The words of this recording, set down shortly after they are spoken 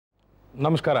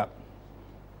ನಮಸ್ಕಾರ.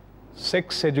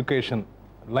 Sex education,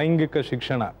 ಲೈಂಗಿಕ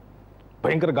ಶಿಕ್ಷಣ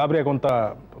ಭಯಂಕರ ಗಾಬರಿ ಆಗುವಂಥ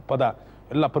ಪದ.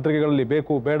 ಎಲ್ಲ ಪತ್ರಿಕೆಗಳಲ್ಲಿ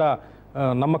ಬೇಕು ಬೇಡ,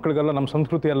 ನಮ್ಮ ಮಕ್ಕಳಿಗೆಲ್ಲ ನಮ್ಮ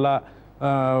ಸಂಸ್ಕೃತಿ ಎಲ್ಲ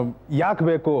ಯಾಕೆ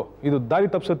ಬೇಕು, ಇದು ದಾರಿ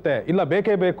ತಪ್ಪಿಸುತ್ತೆ, ಇಲ್ಲ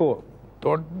ಬೇಕೇ ಬೇಕು,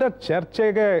 ದೊಡ್ಡ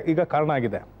ಚರ್ಚೆಗೆ ಈಗ ಕಾರಣ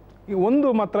ಆಗಿದೆ. ಈ ಒಂದು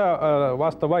ಮಾತ್ರ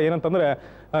ವಾಸ್ತವ ಏನಂತಂದರೆ,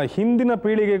 ಹಿಂದಿನ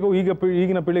ಪೀಳಿಗೆಗೂ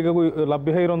ಈಗಿನ ಪೀಳಿಗೆಗೂ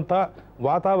ಲಭ್ಯ ಇರುವಂಥ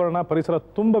ವಾತಾವರಣ ಪರಿಸರ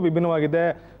ತುಂಬ ವಿಭಿನ್ನವಾಗಿದೆ.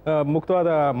 ಮುಕ್ತವಾದ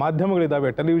ಮಾಧ್ಯಮಗಳಿದ್ದಾವೆ,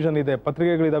 ಟೆಲಿವಿಷನ್ ಇದೆ,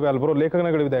 ಪತ್ರಿಕೆಗಳಿದ್ದಾವೆ, ಅಲ್ಲಿ ಬರೋ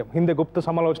ಲೇಖನಗಳಿದೆ. ಹಿಂದೆ ಗುಪ್ತ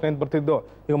ಸಮಾಲೋಚನೆ ಅಂತ ಬರ್ತಿದ್ದು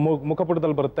ಈಗ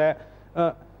ಮುಖಪುಟದಲ್ಲಿ ಬರುತ್ತೆ.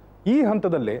 ಈ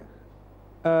ಹಂತದಲ್ಲಿ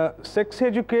ಸೆಕ್ಸ್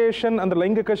ಎಜುಕೇಷನ್ ಅಂದರೆ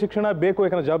ಲೈಂಗಿಕ ಶಿಕ್ಷಣ ಬೇಕು,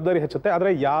 ಯಾಕಂದರೆ ಜವಾಬ್ದಾರಿ ಹೆಚ್ಚುತ್ತೆ.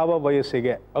 ಆದರೆ ಯಾವ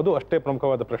ವಯಸ್ಸಿಗೆ, ಅದು ಅಷ್ಟೇ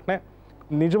ಪ್ರಮುಖವಾದ ಪ್ರಶ್ನೆ.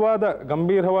 ನಿಜವಾದ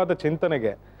ಗಂಭೀರವಾದ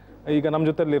ಚಿಂತನೆಗೆ ಈಗ ನಮ್ಮ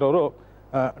ಜೊತೆಯಲ್ಲಿರೋರು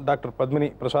ಡಾಕ್ಟರ್ ಪದ್ಮಿನಿ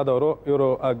ಪ್ರಸಾದ್ ಅವರು. ಇವರು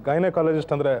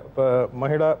ಗೈನಕಾಲಜಿಸ್ಟ್ ಅಂದರೆ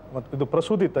ಮಹಿಳಾ ಮತ್ತು ಇದು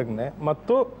ಪ್ರಸೂತಿ ತಜ್ಞೆ,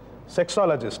 ಮತ್ತು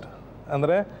ಸೆಕ್ಸಾಲಜಿಸ್ಟ್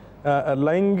ಅಂದರೆ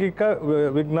ಲೈಂಗಿಕ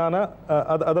ವಿಜ್ಞಾನ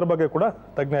ಅದರ ಬಗ್ಗೆ ಕೂಡ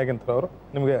ತಜ್ಞೆ ಆಗಿಂಥವ್ರು.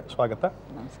 ನಿಮಗೆ ಸ್ವಾಗತ.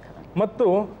 ಮತ್ತು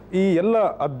ಈ ಎಲ್ಲ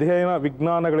ಅಧ್ಯಯನ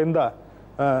ವಿಜ್ಞಾನಗಳಿಂದ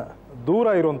ದೂರ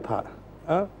ಇರುವಂತಹ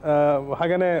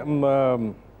ಹಾಗೆಯೇ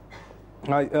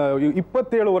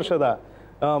 27 ವರ್ಷದ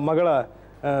ಮಗಳ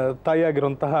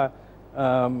ತಾಯಿಯಾಗಿರುವಂತಹ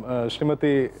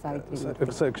ಶ್ರೀಮತಿ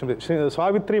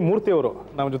ಸಾವಿತ್ರಿ ಮೂರ್ತಿಯವರು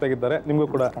ನಮ್ಮ ಜೊತೆಗಿದ್ದಾರೆ. ನಿಮಗೂ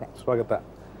ಕೂಡ ಸ್ವಾಗತ.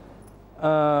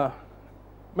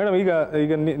 ಮೇಡಮ್, ಈಗ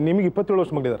ನಿಮಗೆ 27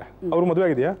 ವರ್ಷ ಮಗಳಿದ್ದಾರೆ. ಅವ್ರ ಮದುವೆ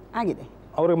ಆಗಿದೆಯಾ? ಆಗಿದೆ.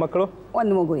 ಅವ್ರಿಗೆ ಮಕ್ಕಳು?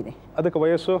 ಒಂದು ಮಗು ಇದೆ. ಅದಕ್ಕೆ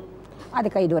ವಯಸ್ಸು?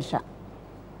 ಅದಕ್ಕೆ 5 ವರ್ಷ.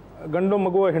 ಗಂಡು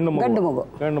ಮಗು ಹೆಣ್ಣು ಮಗು? ಗಂಡು ಮಗು.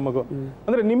 ಗಂಡು ಮಗು.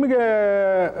 ಅಂದರೆ ನಿಮಗೆ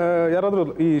ಯಾರಾದರೂ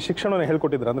ಈ ಶಿಕ್ಷಣವನ್ನು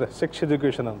ಹೇಳ್ಕೊಟ್ಟಿದ್ರ, ಅಂದರೆ ಸೆಕ್ಸ್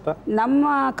ಎಜುಕೇಷನ್ ಅಂತ? ನಮ್ಮ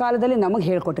ಕಾಲದಲ್ಲಿ ನಮಗೆ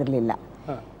ಹೇಳ್ಕೊಟ್ಟಿರಲಿಲ್ಲ.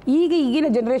 ಈಗಿನ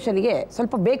ಜನರೇಷನ್ಗೆ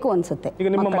ಸ್ವಲ್ಪ ಬೇಕು ಅನಿಸುತ್ತೆ. ಈಗ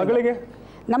ನಿಮ್ಮ ಮಗಳಿಗೆ?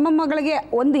 ನಮ್ಮ ಮಗಳಿಗೆ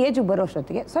ಒಂದು ಏಜ್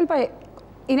ಬರೋಷ್ಟೊತ್ತಿಗೆ ಸ್ವಲ್ಪ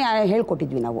ಇನ್ನೇ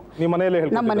ಹೇಳ್ಕೊಟ್ಟಿದ್ವಿ ನಾವು.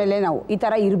 ನಮ್ಮ ಮನೆಯಲ್ಲೇ ನಾವು ಈ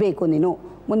ಥರ ಇರಬೇಕು, ನೀನು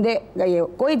ಮುಂದೆ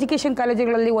ಕೋ ಎಜುಕೇಷನ್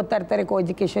ಕಾಲೇಜುಗಳಲ್ಲಿ ಓದ್ತಾ ಇರ್ತಾರೆ, ಕೋ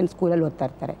ಎಜುಕೇಷನ್ ಸ್ಕೂಲಲ್ಲಿ ಓದ್ತಾ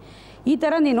ಇರ್ತಾರೆ. ಈ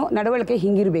ಥರ ನೀನು ನಡವಳಿಕೆ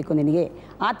ಹಿಂಗಿರಬೇಕು, ನಿನಗೆ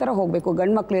ಆ ಥರ ಹೋಗಬೇಕು.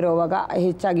 ಗಂಡು ಮಕ್ಳು ಇರೋವಾಗ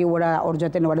ಹೆಚ್ಚಾಗಿ ಅವ್ರ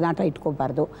ಜೊತೆ ಒಡನಾಟ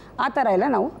ಇಟ್ಕೋಬಾರ್ದು. ಆ ಥರ ಎಲ್ಲ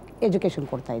ನಾವು ಎಜುಕೇಷನ್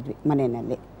ಕೊಡ್ತಾ ಇದ್ವಿ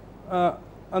ಮನೆಯಲ್ಲಿ.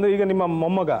 ಅಂದರೆ ಈಗ ನಿಮ್ಮ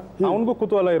ಮೊಮ್ಮಗ, ಅವನಿಗೂ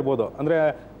ಕುತೂಹಲ ಇರ್ಬೋದು. ಅಂದರೆ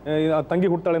ತಂಗಿ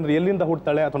ಹುಟ್ಟಾಳೆ ಅಂದರೆ ಎಲ್ಲಿಂದ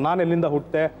ಹುಟ್ಟಾಳೆ, ಅಥವಾ ನಾನು ಎಲ್ಲಿಂದ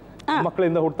ಹುಟ್ಟೆ,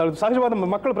 ಮಕ್ಕಳಿಂದ ಹುಟ್ಟಾಳೆ, ಸಹಜವಾದ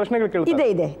ಮಕ್ಕಳ ಪ್ರಶ್ನೆಗಳು ಕೇಳ್ತಾರೆ.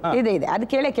 ಇದೆ ಅದು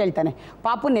ಕೇಳ್ತಾನೆ.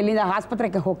 ಪಾಪುನ್ ಎಲ್ಲಿಂದ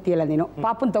ಆಸ್ಪತ್ರೆಗೆ ಹೋಗ್ತೀಯಲ್ಲ ನೀನು,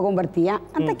 ಪಾಪುನ್ ತಗೊಂಡ್ಬರ್ತೀಯಾ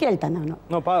ಅಂತ ಕೇಳ್ತಾನೆ ಅವನು.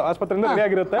 ಆಸ್ಪತ್ರೆಯಿಂದ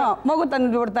ಮಗು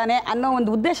ತಂದು ಬಿಡ್ತಾನೆ ಅನ್ನೋ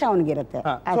ಒಂದು ಉದ್ದೇಶ ಅವನಿಗಿರುತ್ತೆ.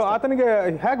 ಆತನಿಗೆ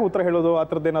ಹೇಗೆ ಉತ್ತರ ಹೇಳೋದು, ಆ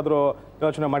ಥರದ್ದೇನಾದರೂ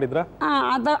ಯೋಚನೆ ಮಾಡಿದ್ರ?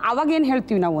 ಅವಾಗ ಏನು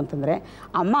ಹೇಳ್ತೀವಿ ನಾವು ಅಂತಂದ್ರೆ,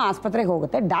 ಅಮ್ಮ ಆಸ್ಪತ್ರೆಗೆ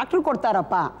ಹೋಗುತ್ತೆ, ಡಾಕ್ಟ್ರು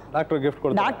ಕೊಡ್ತಾರಪ್ಪ,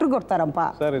 ಡಾಕ್ಟ್ರು ಕೊಡ್ತಾರಪ್ಪ,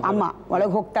 ಅಮ್ಮ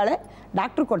ಒಳಗೆ ಹೋಗ್ತಾಳೆ,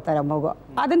 ಡಾಕ್ಟ್ರು ಕೊಡ್ತಾರೆ ಮಗು,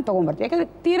 ಅದನ್ನು ತೊಗೊಂಬರ್ತೀವಿ. ಯಾಕಂದರೆ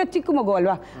ತೀರಾ ಚಿಕ್ಕ ಮಗು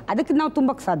ಅಲ್ವಾ, ಅದಕ್ಕೆ ನಾವು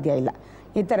ತುಂಬಕ್ಕೆ ಸಾಧ್ಯ ಇಲ್ಲ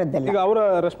ಈ ಥರದ್ದೆಲ್ಲ. ಈಗ ಅವರ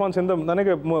ರೆಸ್ಪಾನ್ಸಿಂದ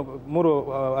ನನಗೆ 3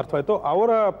 ಅರ್ಥವಾಯಿತು. ಅವರ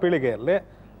ಪೀಳಿಗೆಯಲ್ಲಿ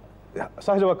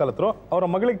ಸಹಜವಾಗಿ ಕಲಿತರು. ಅವರ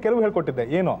ಮಗಳಿಗೆ ಕೆಲವು ಹೇಳ್ಕೊಟ್ಟಿದ್ದೆ,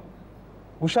 ಏನೋ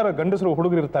ಹುಷಾರ ಗಂಡಸರು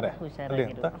ಹುಡುಗರು ಇರ್ತಾರೆ ಅಲ್ಲಿ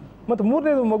ಅಂತ. ಮತ್ತು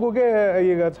 3ನೇದು ಮಗುಗೆ,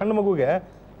 ಈಗ ಸಣ್ಣ ಮಗುಗೆ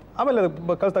ಆಮೇಲೆ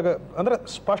ಕಲಿತಾಗ ಅಂದರೆ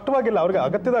ಸ್ಪಷ್ಟವಾಗಿಲ್ಲ, ಅವ್ರಿಗೆ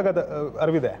ಅಗತ್ಯದ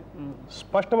ಅರಿವಿದೆ,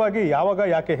 ಸ್ಪಷ್ಟವಾಗಿ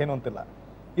ಯಾವಾಗ ಯಾಕೆ ಏನು ಅಂತಿಲ್ಲ.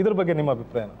 ಇದ್ರ ಬಗ್ಗೆ ನಿಮ್ಮ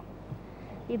ಅಭಿಪ್ರಾಯ?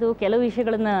 ಇದು ಕೆಲವು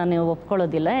ವಿಷಯಗಳನ್ನು ನೀವು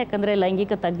ಒಪ್ಕೊಳ್ಳೋದಿಲ್ಲ. ಯಾಕಂದರೆ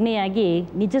ಲೈಂಗಿಕ ತಜ್ಞೆಯಾಗಿ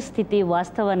ನಿಜ ಸ್ಥಿತಿ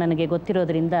ವಾಸ್ತವ ನನಗೆ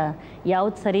ಗೊತ್ತಿರೋದ್ರಿಂದ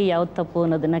ಯಾವ್ದು ಸರಿ ಯಾವ್ದು ತಪ್ಪು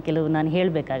ಅನ್ನೋದನ್ನು ಕೆಲವು ನಾನು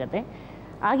ಹೇಳಬೇಕಾಗತ್ತೆ.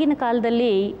 ಆಗಿನ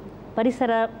ಕಾಲದಲ್ಲಿ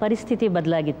ಪರಿಸ್ಥಿತಿ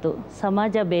ಬದಲಾಗಿತ್ತು,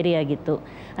 ಸಮಾಜ ಬೇರೆಯಾಗಿತ್ತು.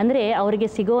 ಅಂದರೆ ಅವರಿಗೆ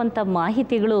ಸಿಗುವಂಥ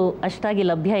ಮಾಹಿತಿಗಳು ಅಷ್ಟಾಗಿ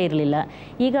ಲಭ್ಯ ಇರಲಿಲ್ಲ.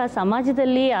 ಈಗ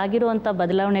ಸಮಾಜದಲ್ಲಿ ಆಗಿರುವಂಥ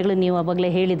ಬದಲಾವಣೆಗಳು ನೀವು ಆವಾಗಲೇ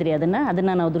ಹೇಳಿದ್ರಿ,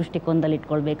 ಅದನ್ನು ನಾವು ದೃಷ್ಟಿಕೋನದಲ್ಲಿ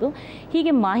ಇಟ್ಕೊಳ್ಬೇಕು.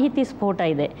 ಹೀಗೆ ಮಾಹಿತಿ ಸ್ಫೋಟ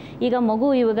ಇದೆ. ಈಗ ಮಗು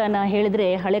ಇವಾಗ ನಾ ಹೇಳಿದರೆ,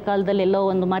 ಹಳೆ ಕಾಲದಲ್ಲಿ ಎಲ್ಲೋ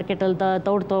ಒಂದು ಮಾರ್ಕೆಟಲ್ಲಿ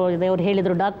ತೋಡ್ತೋಇದೆ, ಅವ್ರು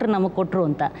ಹೇಳಿದರು ಡಾಕ್ಟ್ರ್ ನಮಗೆ ಕೊಟ್ಟರು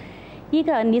ಅಂತ. ಈಗ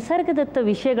ನಿಸರ್ಗದತ್ತ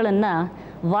ವಿಷಯಗಳನ್ನು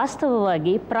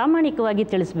ವಾಸ್ತವವಾಗಿ ಪ್ರಾಮಾಣಿಕವಾಗಿ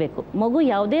ತಿಳಿಸಬೇಕು. ಮಗು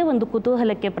ಯಾವುದೇ ಒಂದು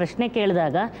ಕುತೂಹಲಕ್ಕೆ ಪ್ರಶ್ನೆ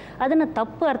ಕೇಳಿದಾಗ ಅದನ್ನು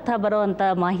ತಪ್ಪು ಅರ್ಥ ಬರುವಂಥ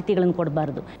ಮಾಹಿತಿಗಳನ್ನು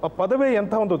ಕೊಡಬಾರ್ದು. ಪದವೇ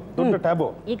ಎಂಥ ಒಂದು ದೊಡ್ಡ ಟ್ಯಾಬು.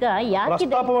 ಈಗ ಯಾಕೆ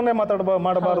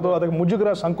ಮಾಡಬಾರದು, ಅದಕ್ಕೆ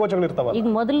ಮುಜುಗರ ಸಂಕೋಚಗಳಿರ್ತಾವೆ.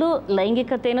 ಈಗ ಮೊದಲು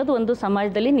ಲೈಂಗಿಕತೆ ಅನ್ನೋದು ಒಂದು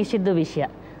ಸಮಾಜದಲ್ಲಿ ನಿಷಿದ್ಧ ವಿಷಯ.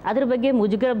 ಅದ್ರ ಬಗ್ಗೆ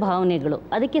ಮುಜುಗರ ಭಾವನೆಗಳು,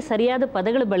 ಅದಕ್ಕೆ ಸರಿಯಾದ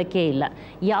ಪದಗಳ ಬಳಕೆ ಇಲ್ಲ.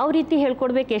 ಯಾವ ರೀತಿ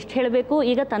ಹೇಳ್ಕೊಡ್ಬೇಕು, ಎಷ್ಟು ಹೇಳಬೇಕು,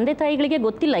 ಈಗ ತಂದೆ ತಾಯಿಗಳಿಗೆ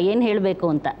ಗೊತ್ತಿಲ್ಲ ಏನು ಹೇಳಬೇಕು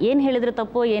ಅಂತ. ಏನು ಹೇಳಿದ್ರೆ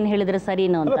ತಪ್ಪು, ಏನು ಹೇಳಿದ್ರೆ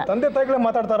ಸರಿನೋ ಅಂತ. ತಂದೆ ತಾಯಿಗಳೇ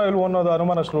ಮಾತಾಡ್ತಾರೋ ಇಲ್ವೋ ಅನ್ನೋದು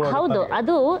ಅನುಮಾನ. ಹೌದು,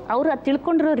 ಅದು ಅವ್ರು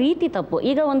ತಿಳ್ಕೊಂಡಿರೋ ರೀತಿ ತಪ್ಪು.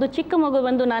 ಈಗ ಒಂದು ಚಿಕ್ಕ ಮಗು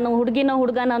ಬಂದು ನಾನು ಹುಡುಗಿನೋ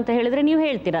ಹುಡುಗನ ಅಂತ ಹೇಳಿದ್ರೆ ನೀವು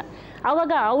ಹೇಳ್ತೀರಾ,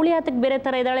 ಆವಾಗ ಅವಳು ಯಾತಕ್ಕೆ ಬೇರೆ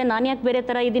ಥರ ಇದ್ದಾಳೆ, ನಾನು ಯಾಕೆ ಬೇರೆ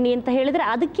ಥರ ಇದ್ದೀನಿ ಅಂತ ಹೇಳಿದರೆ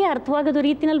ಅದಕ್ಕೆ ಅರ್ಥವಾಗೋದು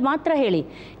ರೀತಿನಲ್ಲಿ ಮಾತ್ರ ಹೇಳಿ.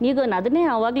 ಈಗ ಅದನ್ನೇ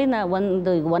ಆವಾಗಲಿನ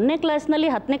 1ನೇ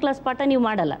ಕ್ಲಾಸ್ನಲ್ಲಿ 10ನೇ ಕ್ಲಾಸ್ ಪಾಠ ನೀವು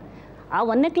ಮಾಡಲ್ಲ. ಆ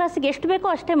 1ನೇ ಕ್ಲಾಸಿಗೆ ಎಷ್ಟು ಬೇಕೋ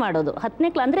ಅಷ್ಟೇ ಮಾಡೋದು. 10ನೇ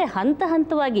ಕ್ಲಾಸ್ ಅಂದರೆ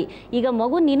ಹಂತವಾಗಿ. ಈಗ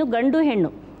ಮಗು ನೀನು ಗಂಡು ಹೆಣ್ಣು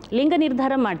ಲಿಂಗ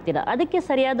ನಿರ್ಧಾರ ಮಾಡ್ತೀರಾ, ಅದಕ್ಕೆ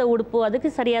ಸರಿಯಾದ ಉಡುಪು, ಅದಕ್ಕೆ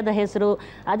ಸರಿಯಾದ ಹೆಸರು,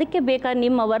 ಅದಕ್ಕೆ ಬೇಕಾದ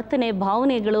ನಿಮ್ಮ ವರ್ತನೆ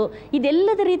ಭಾವನೆಗಳು,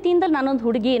 ಇದೆಲ್ಲದ ರೀತಿಯಿಂದ ನಾನೊಂದು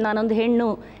ಹುಡುಗಿ, ನಾನೊಂದು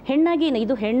ಹೆಣ್ಣಾಗಿ,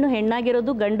 ಇದು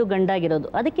ಹೆಣ್ಣಾಗಿರೋದು, ಗಂಡಾಗಿರೋದು,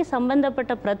 ಅದಕ್ಕೆ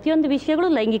ಸಂಬಂಧಪಟ್ಟ ಪ್ರತಿಯೊಂದು ವಿಷಯಗಳು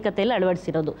ಲೈಂಗಿಕತೆಯಲ್ಲಿ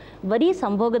ಅಳವಡಿಸಿರೋದು. ಬರೀ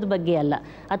ಸಂಭೋಗದ ಬಗ್ಗೆ ಅಲ್ಲ,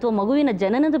 ಅಥವಾ ಮಗುವಿನ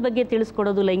ಜನನದ ಬಗ್ಗೆ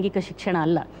ತಿಳಿಸ್ಕೊಡೋದು ಲೈಂಗಿಕ ಶಿಕ್ಷಣ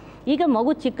ಅಲ್ಲ. ಈಗ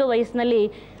ಮಗು ಚಿಕ್ಕ ವಯಸ್ಸಿನಲ್ಲಿ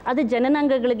ಅದು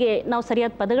ಜನನಾಂಗಗಳಿಗೆ ನಾವು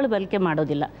ಸರಿಯಾದ ಪದಗಳು ಬಳಕೆ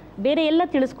ಮಾಡೋದಿಲ್ಲ, ಬೇರೆ ಎಲ್ಲ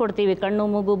ತಿಳಿಸ್ಕೊಡ್ತೀವಿ, ಕಣ್ಣು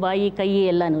ಮೂಗು ಬಾಯಿ ಕೈ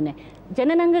ಎಲ್ಲನೂ.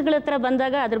 ಜನನಾಂಗಗಳ ಹತ್ರ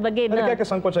ಬಂದಾಗ ಅದ್ರ ಬಗ್ಗೆ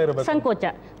ಸಂಕೋಚ,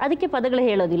 ಅದಕ್ಕೆ ಪದಗಳು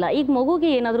ಹೇಳೋದಿಲ್ಲ. ಈಗ ಮಗುಗೆ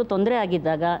ಏನಾದರೂ ತೊಂದರೆ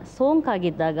ಆಗಿದ್ದಾಗ,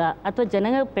 ಸೋಂಕಾಗಿದ್ದಾಗ ಅಥವಾ ಜನ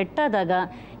ಪೆಟ್ಟಾದಾಗ,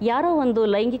 ಯಾರೋ ಒಂದು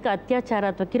ಲೈಂಗಿಕ ಅತ್ಯಾಚಾರ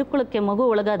ಅಥವಾ ಕಿರುಕುಳಕ್ಕೆ ಮಗು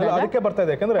ಒಳಗಾದಾಗ ಅದಕ್ಕೆ ಬರ್ತಾ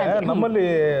ಇದೆ. ಯಾಕಂದ್ರೆ ನಮ್ಮಲ್ಲಿ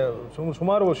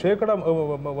ಸುಮಾರು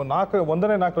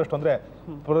 1/4 ಅಂದ್ರೆ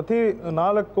ಪ್ರತಿ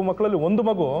 4 ಮಕ್ಕಳಲ್ಲಿ ಒಂದು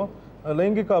ಮಗು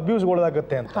ಲೈಂಗಿಕ ಅಬ್ಯೂಸ್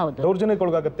ಒಳಗಾಗುತ್ತೆ ಅಂತ,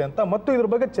 ದೌರ್ಜನ್ಯಕ್ಕೊಳಗಾಗುತ್ತೆ ಅಂತ, ಮತ್ತು ಇದ್ರ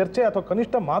ಬಗ್ಗೆ ಚರ್ಚೆ ಅಥವಾ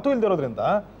ಕನಿಷ್ಠ ಮಾತು ಇಲ್ದಿರೋದ್ರಿಂದ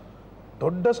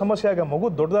ದೊಡ್ಡ ಸಮಸ್ಯೆ ಆಗ ಮಗು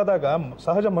ದೊಡ್ಡದಾದಾಗ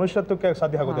ಸಹಜ ಮನುಷ್ಯತ್ವಕ್ಕೆ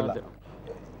ಸಾಧ್ಯ ಆಗೋದಿಲ್ಲ.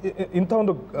 ಇಂಥ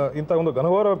ಒಂದು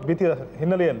ಘನಘೋರ ಭೀತಿಯ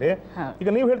ಹಿನ್ನೆಲೆಯಲ್ಲಿ ಈಗ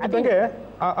ನೀವು ಹೇಳ್ತಿದ್ದಂಗೆ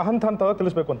ಹಂತ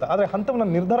ತಿಳಿಸ್ಬೇಕು ಅಂತ, ಆದ್ರೆ ಹಂತವನ್ನ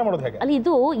ನಿರ್ಧಾರ ಮಾಡೋದು ಹೇಗೆ? ಅಲ್ಲಿ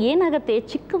ಇದು ಏನಾಗುತ್ತೆ,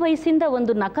 ಚಿಕ್ಕ ವಯಸ್ಸಿಂದ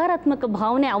ಒಂದು ನಕಾರಾತ್ಮಕ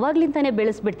ಭಾವನೆ ಅವಾಗ್ಲಿಂತಾನೆ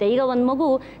ಬೆಳೆಸ್ಬಿಡುತ್ತೆ. ಈಗ ಒಂದು ಮಗು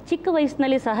ಚಿಕ್ಕ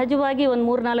ವಯಸ್ಸಿನಲ್ಲಿ ಸಹಜವಾಗಿ ಒಂದು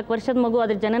 3-4 ವರ್ಷದ ಮಗು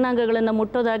ಅದ್ರ ಜನನಾಂಗಗಳನ್ನು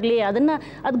ಮುಟ್ಟೋದಾಗ್ಲಿ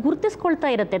ಅದು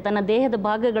ಗುರುತಿಸ್ಕೊಳ್ತಾ ಇರುತ್ತೆ, ತನ್ನ ದೇಹದ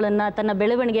ಭಾಗಗಳನ್ನ, ತನ್ನ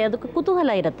ಬೆಳವಣಿಗೆ, ಅದಕ್ಕೆ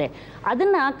ಕುತೂಹಲ ಇರುತ್ತೆ.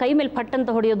 ಅದನ್ನ ಕೈ ಮೇಲೆ ಪಟ್ಟಂತ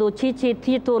ಹೊಡೆಯೋದು, ಚೀಚಿ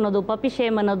ತೀತು ಅನ್ನೋದು, ಪಪಿ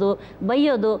ಶೇಮ್ ಅನ್ನೋದು,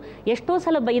 ಬೈಯೋದು, ಎಷ್ಟೋ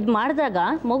ಸಲ ಇದು ಮಾಡಿದಾಗ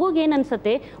ಮಗುಗೆ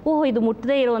ಏನನ್ಸುತ್ತೆ, ಓಹೋ ಇದು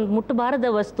ಮುಟ್ಟದೇ ಇರೋ ಒಂದು ಮುಟ್ಟಬಾರದ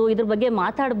ವಸ್ತು, ಇದ್ರ ಬಗ್ಗೆ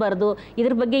ಮಾತಾಡಬಾರ್ದು,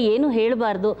 ಇದ್ರ ಬಗ್ಗೆ ಏನು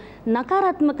ಹೇಳಬಾರ್ದು,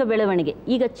 ನಕಾರಾತ್ಮಕ ಬೆಳವಣಿಗೆ.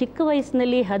 ಈಗ ಚಿಕ್ಕ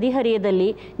ವಯಸ್ಸಿನಲ್ಲಿ ಹದಿಹರಿಯದಲ್ಲಿ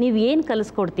ನೀವು ಏನು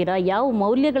ಕಲಿಸ್ಕೊಡ್ತೀರಾ, ಯಾವ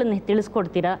ಮೌಲ್ಯಗಳನ್ನು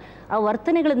ತಿಳಿಸ್ಕೊಡ್ತೀರಾ, ಆ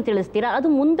ವರ್ತನೆಗಳನ್ನು ತಿಳಿಸ್ತೀರಾ, ಅದು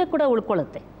ಮುಂದೆ ಕೂಡ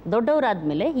ಉಳ್ಕೊಳ್ಳುತ್ತೆ.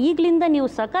 ದೊಡ್ಡವರಾದ್ಮೇಲೆ ಈಗಲಿಂದ ನೀವು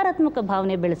ಸಕಾರಾತ್ಮಕ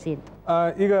ಭಾವನೆ ಬೆಳೆಸಿ ಅಂತ.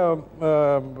 ಈಗ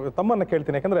ತಮ್ಮನ್ನ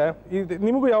ಕೇಳ್ತೀನಿ, ಯಾಕಂದ್ರೆ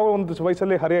ನಿಮಗೂ ಯಾವ ಒಂದು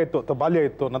ವಯಸ್ಸಲ್ಲಿ ಹರಿಯ ಇತ್ತು ಅಥವಾ ಬಾಲ್ಯ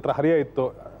ಇತ್ತು, ನಂತರ ಹರಿಯ ಇತ್ತು,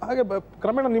 ಹಾಗೆ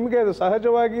ಕ್ರಮೇಣ ನಿಮಗೆ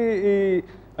ಸಹಜವಾಗಿ ಈ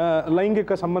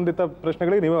ಲೈಂಗಿಕ ಸಂಬಂಧಿತ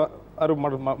ಪ್ರಶ್ನೆಗಳಿಗೆ ನೀವು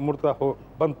ಮೂಡ್ತಾ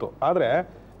ಬಂತು. ಆದ್ರೆ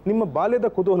ನಿಮ್ಮ ಬಾಲ್ಯದ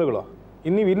ಕುತೂಹಲಗಳು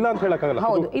ನೀವು ಇಲ್ಲ ಅಂತ ಹೇಳಕ್ಕಾಗಲ್ಲ.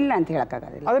 ಹೌದು, ಇಲ್ಲ ಅಂತ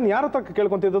ಹೇಳಕ್ಕಾಗಲ್ಲ. ಅದನ್ನ ಯಾರ ಹತ್ರ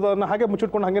ಕೇಳ್ಕೊಂತಿದ್ದು, ಅದನ್ನ ಹಾಗೆ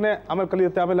ಮುಚ್ಚಿಟ್ಕೊಂಡು ಹಾಗೇನೆ ಆಮೇಲೆ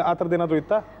ಕಲಿಯುತ್ತೆ, ಆಮೇಲೆ ಆ ಥರದ್ದು ಏನಾದರೂ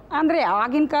ಇತ್ತಾ? ಅಂದರೆ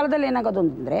ಆಗಿನ ಕಾಲದಲ್ಲಿ ಏನಾಗೋದು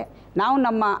ಅಂತಂದರೆ, ನಾವು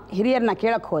ನಮ್ಮ ಹಿರಿಯರನ್ನ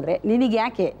ಕೇಳಕ್ಕೆ ಹೋದರೆ, ನಿನಗೆ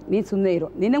ಯಾಕೆ, ನೀನು ಸುಮ್ಮನೆ ಇರು,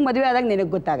 ನಿನಗೆ ಮದುವೆ ಆದಾಗ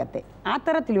ನಿನಗೆ ಗೊತ್ತಾಗತ್ತೆ, ಆ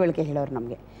ಥರ ತಿಳುವಳಿಕೆ ಹೇಳೋರು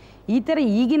ನಮಗೆ. ಈ ಥರ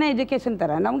ಈಗಿನ ಎಜುಕೇಷನ್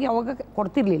ಥರ ನಮಗೆ ಅವಾಗ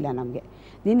ಕೊಡ್ತಿರ್ಲಿಲ್ಲ ನಮಗೆ,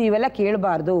 ನೀನು ಇವೆಲ್ಲ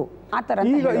ಕೇಳಬಾರ್ದು ಆ ಥರ.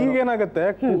 ಈಗ ಏನಾಗುತ್ತೆ,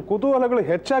 ಕುತೂಹಲಗಳು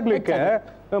ಹೆಚ್ಚಾಗ್ಲಿಕ್ಕೆ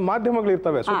ಮಾಧ್ಯಮಗಳು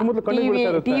ಇರ್ತವೆ,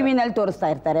 ಟಿವಿನಲ್ಲಿ ತೋರಿಸ್ತಾ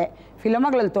ಇರ್ತಾರೆ,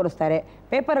 ಫಿಲ್ಮ್ಗಳಲ್ಲಿ ತೋರಿಸ್ತಾರೆ,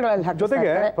 ಪೇಪರ್ಗಳಲ್ಲಿ,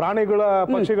 ಜೊತೆಗೆ ಪ್ರಾಣಿಗಳ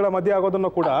ಪಕ್ಷಿಗಳ ಮಧ್ಯೆ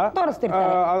ಆಗೋದನ್ನು ಕೂಡ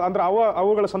ತೋರಿಸ್ತಿರ್ತಾರೆ. ಅಂದ್ರೆ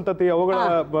ಅವುಗಳ ಸಂತತಿ, ಅವುಗಳ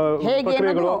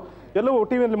ಪ್ರಕ್ರಿಯೆಗಳು ಎಲ್ಲವೂ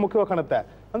ಟಿವಿಯಲ್ಲಿ ಮುಖ್ಯವಾಗಿ ಕಾಣುತ್ತೆ.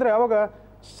 ಅಂದ್ರೆ ಅವಾಗ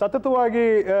ಸತತವಾಗಿ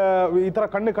ಈ ತರ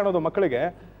ಕಣ್ಣು ಕಾಣೋದು ಮಕ್ಕಳಿಗೆ,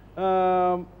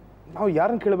 ನಾವು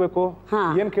ಯಾರನ್ನ ಕೇಳಬೇಕು,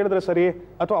 ಏನ್ ಕೇಳಿದ್ರೆ ಸರಿ,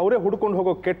 ಅಥವಾ ಅವರೇ ಹುಡ್ಕೊಂಡು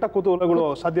ಹೋಗೋ ಕೆಟ್ಟ ಕುತೂಹಲಗಳು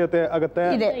ಸಾಧ್ಯತೆ ಆಗತ್ತೆ.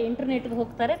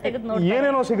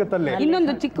 ಏನೇನೋ ಸಿಗುತ್ತಲ್ಲಿ.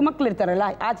 ಇನ್ನೊಂದು ಚಿಕ್ಕ ಮಕ್ಳು ಇರ್ತಾರಲ್ಲ,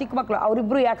 ಆ ಚಿಕ್ಕ ಮಕ್ಳು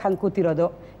ಅವರಿಬ್ರು ಯಾಕೆ ಹಂಗೆ ಕೂತಿರೋದು,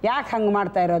 ಯಾಕೆ ಹಂಗೆ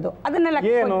ಮಾಡ್ತಾ ಇರೋದು, ಅದನ್ನೆಲ್ಲ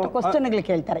ಕ್ವಶನ್ಗಳು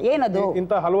ಕೇಳ್ತಾರೆ. ಏನದು,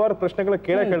 ಇಂಥ ಹಲವಾರು ಪ್ರಶ್ನೆಗಳು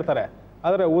ಕೇಳ್ತಾರೆ.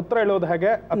 ಆದ್ರೆ ಉತ್ತರ ಹೇಳೋದು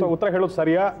ಹೇಗೆ, ಅಥವಾ ಉತ್ತರ ಹೇಳೋದು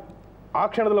ಸರಿಯಾ, ಆ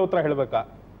ಕ್ಷಣದಲ್ಲಿ ಉತ್ತರ ಹೇಳ್ಬೇಕಾ?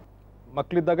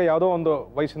 ಮಕ್ಕಳಿದ್ದಾಗ ಯಾವುದೋ ಒಂದು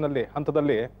ವಯಸ್ಸಿನಲ್ಲಿ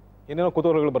ಹಂತದಲ್ಲಿ ಏನೇನೋ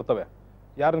ಕುತೂಹಲಗಳು ಬರ್ತವೆ,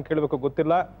 ಯಾರನ್ನ ಕೇಳಬೇಕು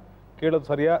ಗೊತ್ತಿಲ್ಲ, ಕೇಳೋದು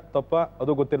ಸರಿಯಾ ತಪ್ಪ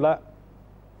ಅದು ಗೊತ್ತಿಲ್ಲ.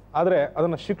 ಆದರೆ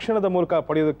ಅದನ್ನು ಶಿಕ್ಷಣದ ಮೂಲಕ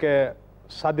ಪಡೆಯೋದಕ್ಕೆ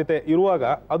ಸಾಧ್ಯತೆ ಇರುವಾಗ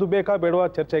ಅದು ಬೇಕಾ ಬೇಡವಾ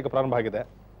ಚರ್ಚೆ ಈಗ ಪ್ರಾರಂಭ ಆಗಿದೆ.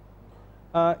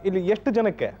 ಇಲ್ಲಿ ಎಷ್ಟು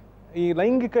ಜನಕ್ಕೆ ಈ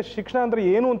ಲೈಂಗಿಕ ಶಿಕ್ಷಣ ಅಂದ್ರೆ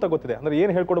ಏನು ಅಂತ ಗೊತ್ತಿದೆ, ಅಂದ್ರೆ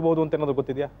ಏನು ಹೇಳ್ಕೊಡ್ಬೋದು ಅಂತ ಏನಾದ್ರು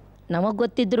ಗೊತ್ತಿದೆಯಾ? ನಮಗೆ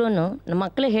ಗೊತ್ತಿದ್ರು ನಮ್ಮ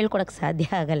ಮಕ್ಕಳಿಗೆ ಹೇಳ್ಕೊಡಕ್ಕೆ ಸಾಧ್ಯ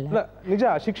ಆಗಲ್ಲ. ನಿಜ,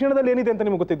 ಶಿಕ್ಷಣದಲ್ಲಿ ಏನಿದೆ ಅಂತ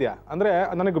ನಿಮ್ಗೆ ಗೊತ್ತಿದೆಯಾ? ಅಂದ್ರೆ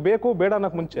ನನಗೆ ಬೇಕು ಬೇಡ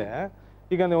ಅನ್ನೋಕೆ ಮುಂಚೆ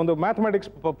ಈಗ ಒಂದು ಮ್ಯಾಥಮೆಟಿಕ್ಸ್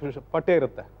ಪಠ್ಯ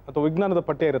ಇರುತ್ತೆ ಅಥವಾ ವಿಜ್ಞಾನದ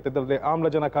ಪಠ್ಯ ಇರುತ್ತೆ, ಇದರಲ್ಲಿ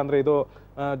ಆಮ್ಲಜನಕ ಅಂದ್ರೆ ಇದು,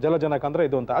 ಜಲಜನಕ ಅಂದ್ರೆ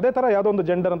ಇದು ಅಂತ. ಅದೇ ತರ ಯಾವುದೋ ಒಂದು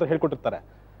ಜೆಂಡರ್ ಅಂತ ಹೇಳ್ಕೊಟ್ಟಿರ್ತಾರೆ.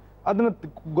 ಅದನ್ನ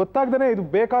ಗೊತ್ತಾಗ್ದೇನೆ ಇದು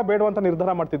ಬೇಕಾ ಬೇಡ ಅಂತ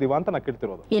ನಿರ್ಧಾರ ಮಾಡ್ತಿದೀವ ಅಂತ ನಾ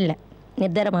ಕೇಳ್ತಿರೋದು. ಇಲ್ಲ,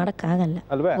 ನಿರ್ಧಾರ ಮಾಡಕ್ಕಾಗಲ್ಲ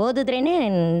ಅಲ್ವೇ, ಓದಿದ್ರೇನೆ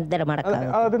ನಿರ್ಧಾರ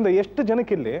ಮಾಡಕ್ಕಾಗಲ್ಲ. ಅದರಿಂದ ಎಷ್ಟು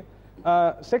ಜನಕ್ಕೆ ಇಲ್ಲಿ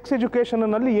ಸೆಕ್ಸ್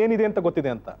ಎಜುಕೇಶನ್ ನಲ್ಲಿ ಏನಿದೆ ಅಂತ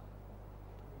ಗೊತ್ತಿದೆ ಅಂತ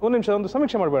ಒಂದು ನಿಮಿಷ ಒಂದು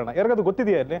ಸಮೀಕ್ಷೆ ಮಾಡಬೇಡ. ಯಾರಿಗಾದ್ರು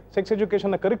ಗೊತ್ತಿದೆಯಾ ಇಲ್ಲಿ ಸೆಕ್ಸ್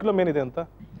ಎಜುಕೇಶನ್ ಕರಿಕ್ಯುಲಮ್ ಏನಿದೆ ಅಂತ?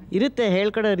 ಇರುತ್ತೆ,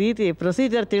 ಹೇಳ್ಕೊಡೋ ರೀತಿ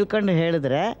ಪ್ರೊಸೀಜರ್ ತಿಳ್ಕೊಂಡು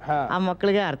ಹೇಳಿದ್ರೆ ಆ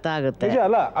ಮಕ್ಕಳಿಗೆ ಅರ್ಥ ಆಗುತ್ತೆ. ನಿಜ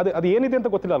ಅಲ್ಲ, ಅದು ಏನಿದೆ ಅಂತ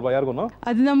ಗೊತ್ತಿಲ್ಲ ಅಲ್ವಾ ಯಾರಿಗೂ?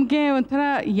 ಅದು ನಮಗೆ ಒಂಥರ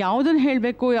ಯಾವುದನ್ನು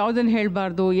ಹೇಳಬೇಕು, ಯಾವುದನ್ನು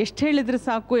ಹೇಳಬಾರ್ದು, ಎಷ್ಟು ಹೇಳಿದ್ರೆ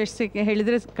ಸಾಕು, ಎಷ್ಟು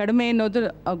ಹೇಳಿದ್ರೆ ಕಡಿಮೆ ಅನ್ನೋದು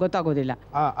ಗೊತ್ತಾಗೋದಿಲ್ಲ.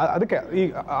 ಅದಕ್ಕೆ ಈ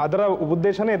ಅದರ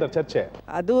ಉದ್ದೇಶನೇ ಇದೆ ಚರ್ಚೆ.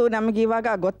 ಅದು ನಮ್ಗೆ ಇವಾಗ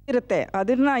ಗೊತ್ತಿರುತ್ತೆ,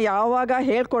 ಅದನ್ನ ಯಾವಾಗ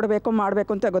ಹೇಳ್ಕೊಡ್ಬೇಕು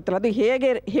ಮಾಡಬೇಕು ಅಂತ ಗೊತ್ತಿಲ್ಲ, ಅದು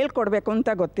ಹೇಗೆ ಹೇಳ್ಕೊಡ್ಬೇಕು ಅಂತ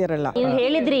ಗೊತ್ತಿರಲ್ಲ. ನೀವು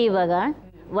ಹೇಳಿದ್ರಿ ಇವಾಗ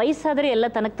ವಯಸ್ಸಾದರೆ ಎಲ್ಲ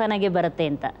ತನಕ ತಾನಾಗೆ ಬರುತ್ತೆ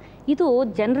ಅಂತ. ಇದು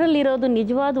ಜನರಲ್ಲಿರೋದು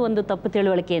ನಿಜವಾದ ಒಂದು ತಪ್ಪು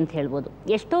ತಿಳುವಳಿಕೆ ಅಂತ ಹೇಳ್ಬೋದು.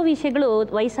 ಎಷ್ಟೋ ವಿಷಯಗಳು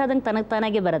ವಯಸ್ಸಾದಂಗೆ ತನಕ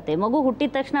ತಾನಾಗೆ ಬರುತ್ತೆ. ಮಗು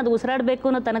ಹುಟ್ಟಿದ ತಕ್ಷಣ ಅದು ಉಸಿರಾಡಬೇಕು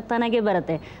ಅನ್ನೋ ತನಕ ತಾನಾಗೆ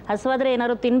ಬರುತ್ತೆ, ಹಸುವಾದರೆ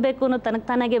ಏನಾದ್ರು ತಿನ್ನಬೇಕು ಅನ್ನೋ ತನಕ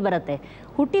ತಾನಾಗೆ ಬರುತ್ತೆ.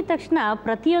 ಹುಟ್ಟಿದ ತಕ್ಷಣ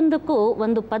ಪ್ರತಿಯೊಂದಕ್ಕೂ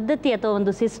ಒಂದು ಪದ್ಧತಿ ಅಥವಾ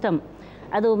ಒಂದು ಸಿಸ್ಟಮ್,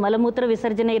 ಅದು ಮಲಮೂತ್ರ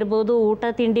ವಿಸರ್ಜನೆ ಇರ್ಬೋದು, ಊಟ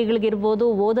ತಿಂಡಿಗಳಿಗಿರ್ಬೋದು,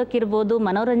 ಓದೋಕ್ಕಿರ್ಬೋದು,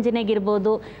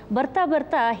 ಮನೋರಂಜನೆಗಿರ್ಬೋದು, ಬರ್ತಾ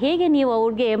ಬರ್ತಾ ಹೇಗೆ ನೀವು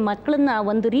ಅವ್ರಿಗೆ ಮಕ್ಕಳನ್ನ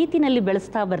ಒಂದು ರೀತಿಯಲ್ಲಿ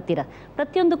ಬೆಳೆಸ್ತಾ ಬರ್ತೀರಾ,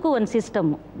 ಪ್ರತಿಯೊಂದಕ್ಕೂ ಒಂದು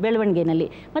ಸಿಸ್ಟಮ್ಮು ಬೆಳವಣಿಗೆನಲ್ಲಿ,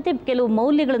 ಮತ್ತು ಕೆಲವು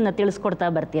ಮೌಲ್ಯಗಳನ್ನು ತಿಳಿಸ್ಕೊಡ್ತಾ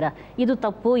ಬರ್ತೀರಾ. ಇದು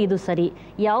ತಪ್ಪು, ಇದು ಸರಿ,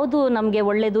 ಯಾವುದು ನಮಗೆ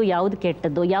ಒಳ್ಳೆಯದು, ಯಾವುದು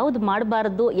ಕೆಟ್ಟದ್ದು, ಯಾವುದು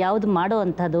ಮಾಡಬಾರ್ದು, ಯಾವುದು ಮಾಡೋ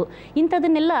ಅಂಥದ್ದು,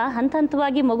 ಇಂಥದನ್ನೆಲ್ಲ ಹಂತ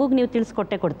ಹಂತವಾಗಿ ಮಗುಗೆ ನೀವು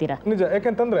ತಿಳಿಸ್ಕೊಟ್ಟೆ ಕೊಡ್ತೀರಾ. ನಿಜ,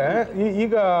 ಯಾಕೆಂತಂದ್ರೆ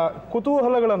ಈಗ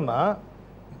ಕುತೂಹಲಗಳನ್ನು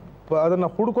ಅದನ್ನ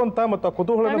ಹುಡ್ಕೊಂತ ಮತ್ತು ಆ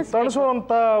ಕುತೂಹಲ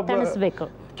ತಣಿಸುವಂತ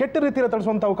ಕೆಟ್ಟ ರೀತಿಯಲ್ಲಿ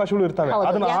ತಳಿಸುವಂತ ಅವಕಾಶಗಳು ಇರ್ತವೆ.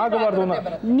 ಅದನ್ನ ಆಗಬಾರ್ದು.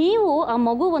 ನೀವು ಆ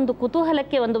ಮಗು ಒಂದು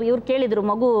ಕುತೂಹಲಕ್ಕೆ ಇವ್ರು ಕೇಳಿದ್ರು,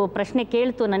 ಮಗು ಪ್ರಶ್ನೆ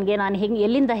ಕೇಳ್ತು ನನಗೆ, ನಾನು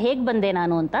ಎಲ್ಲಿಂದ ಹೇಗೆ ಬಂದೆ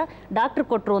ನಾನು ಅಂತ, ಡಾಕ್ಟರ್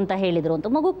ಕೊಟ್ಟರು ಅಂತ ಹೇಳಿದ್ರು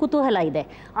ಅಂತ. ಮಗು ಕುತೂಹಲ ಇದೆ,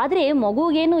 ಆದರೆ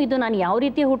ಮಗುಗೇನು ಇದು ನಾನು ಯಾವ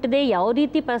ರೀತಿ ಹುಟ್ಟಿದೆ, ಯಾವ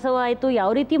ರೀತಿ ಪ್ರಸವ ಆಯಿತು,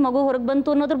 ಯಾವ ರೀತಿ ಮಗು ಹೊರಗೆ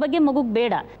ಬಂತು ಅನ್ನೋದ್ರ ಬಗ್ಗೆ ಮಗುಗೆ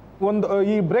ಬೇಡ. ಒಂದು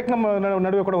ಈ ಬ್ರೇಕ್ ನಮ್ಮ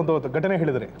ನಡುವೆ ಕೂಡ ಒಂದು ಘಟನೆ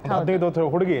ಹೇಳಿದ್ರಿ, 15 ವರ್ಷ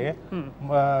ಹುಡುಗಿ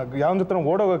ಯಾವ ಜೊತೆ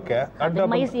ಓಡೋಗಕ್ಕೆ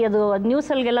ಅದು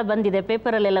ನ್ಯೂಸಲ್ಗೆಲ್ಲ ಬಂದಿದೆ,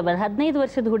 ಪೇಪರಲ್ಲೆಲ್ಲ ಬಂದ 15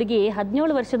 ವರ್ಷದ ಹುಡುಗಿ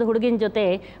 17 ವರ್ಷದ ಹುಡುಗಿನ ಜೊತೆ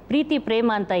ಪ್ರೀತಿ ಪ್ರೇಮ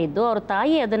ಅಂತ ಇದ್ದು ಅವ್ರ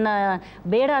ತಾಯಿ ಅದನ್ನ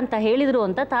ಬೇಡ ಅಂತ ಹೇಳಿದ್ರು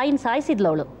ಅಂತ ತಾಯಿನ ಸಾಯಿಸಿದ್ಲು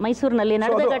ಅವಳು. ಮೈಸೂರಿನಲ್ಲಿ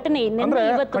ನಡೆದ ಘಟನೆ.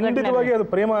 ಖಂಡಿತವಾಗಿ ಅದು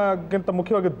ಪ್ರೇಮಕ್ಕಿಂತ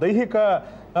ಮುಖ್ಯವಾಗಿ ದೈಹಿಕ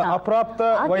ಅಪ್ರಾಪ್ತ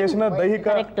ವಯಸ್ಸಿನ ದೈಹಿಕ.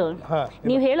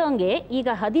 ನೀವು ಹೇಳೋಂಗೆ ಈಗ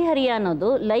ಹದಿಹರಿಯ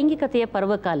ಅನ್ನೋದು ಲೈಂಗಿಕತೆಯ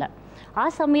ಪರ್ವಕಾಲ. ಆ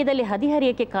ಸಮಯದಲ್ಲಿ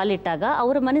ಹದಿಹರಿಯಕ್ಕೆ ಕಾಲಿಟ್ಟಾಗ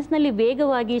ಅವರ ಮನಸ್ಸಿನಲ್ಲಿ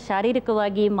ವೇಗವಾಗಿ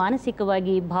ಶಾರೀರಿಕವಾಗಿ,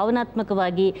 ಮಾನಸಿಕವಾಗಿ,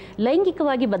 ಭಾವನಾತ್ಮಕವಾಗಿ,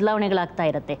 ಲೈಂಗಿಕವಾಗಿ ಬದಲಾವಣೆಗಳಾಗ್ತಾ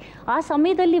ಇರುತ್ತೆ. ಆ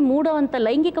ಸಮಯದಲ್ಲಿ ಮೂಡುವಂಥ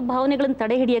ಲೈಂಗಿಕ ಭಾವನೆಗಳನ್ನು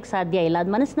ತಡೆ ಹಿಡಿಯೋಕ್ಕೆ ಸಾಧ್ಯ ಇಲ್ಲ,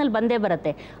 ಅದು ಮನಸ್ಸಿನಲ್ಲಿ ಬಂದೇ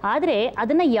ಬರುತ್ತೆ. ಆದರೆ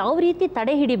ಅದನ್ನು ಯಾವ ರೀತಿ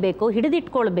ತಡೆ ಹಿಡಿಬೇಕು,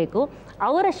 ಹಿಡಿದಿಟ್ಕೊಳ್ಬೇಕು,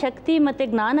 ಅವರ ಶಕ್ತಿ ಮತ್ತು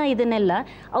ಜ್ಞಾನ ಇದನ್ನೆಲ್ಲ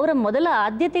ಅವರ ಮೊದಲ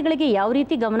ಆದ್ಯತೆಗಳಿಗೆ ಯಾವ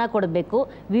ರೀತಿ ಗಮನ ಕೊಡಬೇಕು,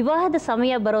 ವಿವಾಹದ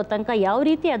ಸಮಯ ಬರೋ ತನಕ ಯಾವ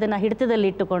ರೀತಿ ಅದನ್ನು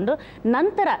ಹಿಡಿತದಲ್ಲಿಟ್ಟುಕೊಂಡು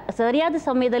ನಂತರ ಸರಿಯಾದ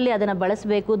ಸಮಯದಲ್ಲಿ ಅದನ್ನು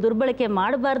ಬಳಸಬೇಕು, ದುರ್ಬಳಕೆ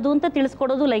ಮಾಡಬಾರ್ದು ಅಂತ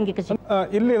ತಿಳಿಸ್ಕೊಡೋದು ಲೈಂಗಿಕ ಶಿಕ್ಷಣ.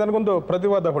 ಇಲ್ಲಿ ನನಗೊಂದು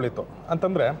ಪ್ರತಿವಾದ ಹೊಳಿತು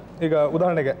ಅಂತಂದ್ರೆ, ಈಗ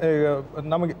ಉದಾಹರಣೆಗೆ ಈಗ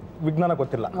ನಮಗೆ ವಿಜ್ಞಾನ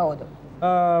ಗೊತ್ತಿಲ್ಲ,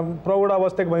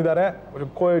 ಪ್ರೌಢಾವಸ್ಥೆಗೆ ಬಂದಿದ್ದಾರೆ,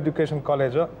 ಕೋ ಎಜುಕೇಶನ್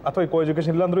ಕಾಲೇಜು ಅಥವಾ ಕೋ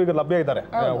ಎಜುಕೇಶನ್ ಇಲ್ಲಾಂದ್ರೂ ಈಗ ಲಭ್ಯ ಇದ್ದಾರೆ,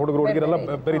 ಹುಡುಗರು ಹುಡುಗಿರೆಲ್ಲ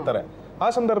ಬೆರೀತಾರೆ. ಆ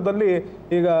ಸಂದರ್ಭದಲ್ಲಿ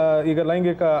ಈಗ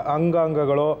ಲೈಂಗಿಕ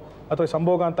ಅಂಗಾಂಗಗಳು ಅಥವಾ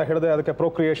ಸಂಭೋಗ ಅಂತ ಹೇಳಿದ್ರೆ ಅದಕ್ಕೆ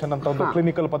ಪ್ರೊಕ್ರಿಯೇಷನ್ ಅಂತ ಒಂದು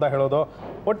ಕ್ಲಿನಿಕಲ್ ಪದ ಹೇಳೋದು,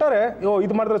 ಒಟ್ಟಾರೆ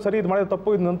ಇದು ಮಾಡಿದ್ರೆ ಸರಿ, ಇದು ಮಾಡಿದ್ರೆ ತಪ್ಪು,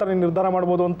 ಇದು ನಂತರ ನೀವು ನಿರ್ಧಾರ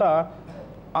ಮಾಡ್ಬೋದು ಅಂತ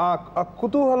ಆ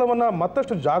ಕುತೂಹಲವನ್ನು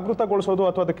ಮತ್ತಷ್ಟು ಜಾಗೃತಗೊಳಿಸೋದು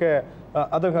ಅಥವಾ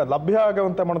ಅದಕ್ಕೆ ಲಭ್ಯ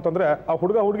ಆಗುವಂತೆ ಮಾಡೋಂತಂದ್ರೆ ಆ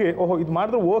ಹುಡುಗಿ ಓಹೋ ಇದು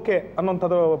ಮಾಡಿದ್ರೆ ಓಕೆ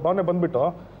ಅನ್ನೋಂಥದ್ದು ಭಾವನೆ ಬಂದ್ಬಿಟ್ಟು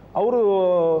ಅವರು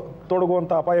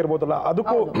ತೊಡಗುವಂಥ ಅಪಾಯ ಇರ್ಬೋದಲ್ಲ,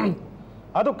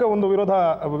 ಅದಕ್ಕೆ ಒಂದು ವಿರೋಧ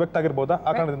ವ್ಯಕ್ತ ಆಗಿರ್ಬೋದಾ?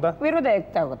 ಆ ಕಾರಣದಿಂದ ವಿರೋಧ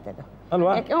ವ್ಯಕ್ತ ಆಗುತ್ತೆ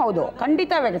ಅಲ್ವಾ? ಹೌದು,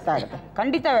 ಖಂಡಿತ ವ್ಯಕ್ತ ಆಗುತ್ತೆ,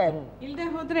 ಖಂಡಿತ. ಇಲ್ಲದೆ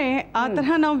ಹೋದ್ರೆ ಆ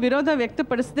ತರಹ ನಾವು ವಿರೋಧ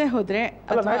ವ್ಯಕ್ತಪಡಿಸದೆ ಹೋದ್ರೆ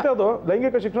ಅದು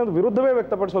ಲೈಂಗಿಕ ಶಿಕ್ಷಣದ ವಿರುದ್ಧವೇ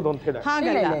ವ್ಯಕ್ತಪಡಿಸೋದು ಅಂತ ಹೇಳಿ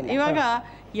ಹಾಗಲ್ಲ. ಇವಾಗ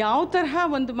ಯಾವ ತರಹ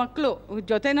ಒಂದು ಮಕ್ಕಳು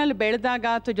ಜೊತೆನಲ್ಲಿ ಬೆಳೆದಾಗ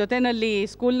ಅಥವಾ ಜೊತೆನಲ್ಲಿ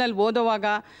ಸ್ಕೂಲ್ನಲ್ಲಿ ಓದೋವಾಗ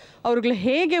ಅವ್ರಿಗೆ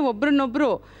ಹೇಗೆ ಒಬ್ರನ್ನೊಬ್ರು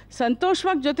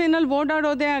ಸಂತೋಷವಾಗಿ ಜೊತೆನಲ್ಲಿ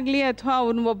ಓಡಾಡೋದೇ ಆಗಲಿ ಅಥವಾ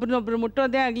ಅವ್ರನ್ನ ಒಬ್ರನ್ನೊಬ್ರು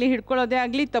ಮುಟ್ಟೋದೇ ಆಗಲಿ ಹಿಡ್ಕೊಳ್ಳೋದೇ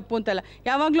ಆಗಲಿ ತಪ್ಪು ಅಂತಲ್ಲ,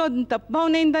 ಯಾವಾಗಲೂ ಅದನ್ನ ತಪ್ಪು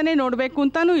ಭಾವನೆಯಿಂದಾನೇ ನೋಡಬೇಕು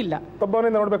ಅಂತಾನೂ ಇಲ್ಲ, ತಪ್ಪು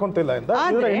ಭಾವನೆಯಿಂದ ನೋಡಬೇಕು ಅಂತ ಇಲ್ಲ.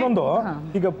 ಇನ್ನೊಂದು,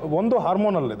 ಈಗ ಒಂದು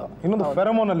ಹಾರ್ಮೋನಲ್ ಇದೆ, ಇನ್ನೊಂದು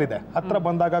ಫೆರಮೋನಲ್ ಇದೆ. ಹತ್ರ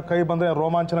ಬಂದಾಗ ಕೈ ಬಂದ್ರೆ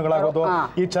ರೋಮಾಂಚನಗಳಾಗೋದು.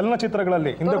 ಈ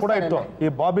ಚಲನಚಿತ್ರಗಳಲ್ಲಿ ಹಿಂದೆ ಕೂಡ ಇತ್ತು, ಈ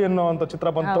ಬಾಬಿ ಅನ್ನೋ ಚಿತ್ರ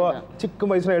ಬಂತು,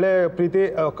 ಚಿಕ್ಕ ವಯಸ್ಸಿನ ಎಳೆ ಪ್ರೀತಿ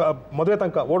ಮದುವೆ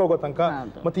ತನಕ ಓಡೋಗೋ ತನಕ.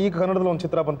 ಮತ್ತೆ ಈಗ ಕನ್ನಡದಲ್ಲಿ ಒಂದು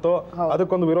ಚಿತ್ರ ಬಂತು,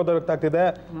 ಅದಕ್ಕೊಂದು ವಿರೋಧ ವ್ಯಕ್ತ ಆಗ್ತಿದೆ.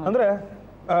 ಅಂದ್ರೆ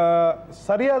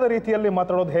ಸರಿಯಾದ ರೀತಿಯಲ್ಲಿ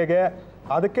ಮಾತಾಡೋದು ಹೇಗೆ,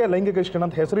 ಅದಕ್ಕೆ ಲೈಂಗಿಕ ಶಿಕ್ಷಣ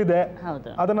ಅಂತ ಹೆಸರಿದೆ,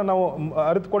 ಅದನ್ನ ನಾವು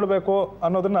ಅರಿತುಕೊಳ್ಬೇಕು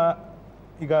ಅನ್ನೋದನ್ನ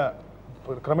ಈಗ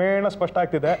ಕ್ರಮೇಣ ಸ್ಪಷ್ಟ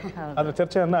ಆಗ್ತಿದೆ. ಅದ್ರ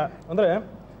ಚರ್ಚೆಯನ್ನ ಅಂದ್ರೆ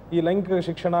ಈ ಲೈಂಗಿಕ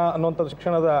ಶಿಕ್ಷಣ ಅನ್ನುವಂಥ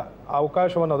ಶಿಕ್ಷಣದ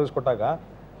ಅವಕಾಶವನ್ನು ಒದಗಿಸ್ಕೊಟ್ಟಾಗ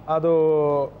ಅದು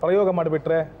ಪ್ರಯೋಗ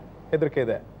ಮಾಡಿಬಿಟ್ರೆ ಹೆದರಿಕೆ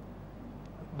ಇದೆ.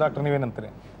 ಡಾಕ್ಟರ್,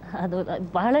 ನೀವೇನಂತೀರಿ? ಅದು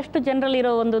ಬಹಳಷ್ಟು ಜನರಲ್ಲಿರೋ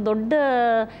ಒಂದು ದೊಡ್ಡ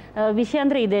ವಿಷಯ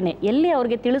ಅಂದರೆ ಇದೇನೆ. ಎಲ್ಲಿ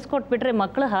ಅವ್ರಿಗೆ ತಿಳಿಸ್ಕೊಟ್ಬಿಟ್ರೆ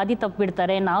ಮಕ್ಕಳು ಹಾದಿ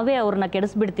ತಪ್ಪಿಬಿಡ್ತಾರೆ, ನಾವೇ ಅವ್ರನ್ನ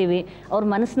ಕೆಡಿಸ್ಬಿಡ್ತೀವಿ, ಅವ್ರ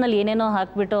ಮನಸ್ಸಿನಲ್ಲಿ ಏನೇನೋ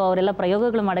ಹಾಕ್ಬಿಟ್ಟು ಅವರೆಲ್ಲ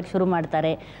ಪ್ರಯೋಗಗಳು ಮಾಡೋಕ್ಕೆ ಶುರು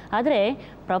ಮಾಡ್ತಾರೆ. ಆದರೆ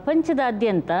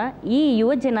ಪ್ರಪಂಚದಾದ್ಯಂತ ಈ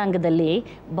ಯುವ ಜನಾಂಗದಲ್ಲಿ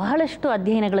ಬಹಳಷ್ಟು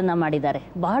ಅಧ್ಯಯನಗಳನ್ನು ಮಾಡಿದ್ದಾರೆ.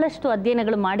 ಬಹಳಷ್ಟು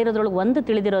ಅಧ್ಯಯನಗಳು ಮಾಡಿರೋದ್ರೊಳಗೆ ಒಂದು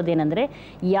ತಿಳಿದಿರೋದೇನೆಂದರೆ,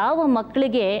 ಯಾವ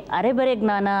ಮಕ್ಕಳಿಗೆ ಅರೆಬರೆ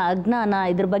ಜ್ಞಾನ, ಅಜ್ಞಾನ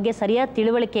ಇದ್ರ ಬಗ್ಗೆ ಸರಿಯಾದ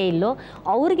ತಿಳುವಳಿಕೆ ಇಲ್ಲೋ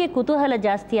ಅವರಿಗೆ ಕುತೂಹಲ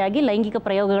ಜಾಸ್ತಿಯಾಗಿ ಲೈಂಗಿಕ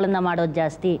ಪ್ರಯೋಗಗಳನ್ನು ಮಾಡೋದು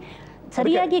ಜಾಸ್ತಿ.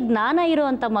 ಸರಿಯಾಗಿ ಜ್ಞಾನ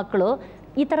ಇರುವಂಥ ಮಕ್ಕಳು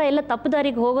ಈ ಥರ ಎಲ್ಲ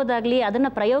ತಪ್ಪುದಾರಿಗೆ ಹೋಗೋದಾಗ್ಲಿ, ಅದನ್ನ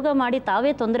ಪ್ರಯೋಗ ಮಾಡಿ ತಾವೇ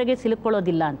ತೊಂದರೆಗೆ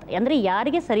ಸಿಲುಕೊಳ್ಳೋದಿಲ್ಲ ಅಂತ. ಅಂದ್ರೆ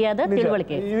ಯಾರಿಗೆ ಸರಿಯಾದ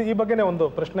ತಿಳುವಳಿಕೆ. ಈ ಬಗ್ಗೆನೇ ಒಂದು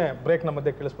ಪ್ರಶ್ನೆ ಬ್ರೇಕ್ ನ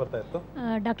ಮಧ್ಯೆ ಕೇಳಿಸ್ಬರ್ತಾ ಇತ್ತು.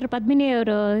 ಡಾಕ್ಟರ್ ಪದ್ಮಿನಿ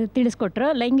ಅವರು ತಿಳಿಸ್ಕೊಟ್ರು,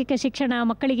 ಲೈಂಗಿಕ ಶಿಕ್ಷಣ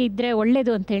ಮಕ್ಕಳಿಗೆ ಇದ್ದರೆ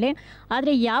ಒಳ್ಳೆಯದು ಅಂತೇಳಿ.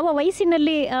 ಆದರೆ ಯಾವ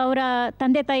ವಯಸ್ಸಿನಲ್ಲಿ ಅವರ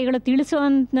ತಂದೆ ತಾಯಿಗಳು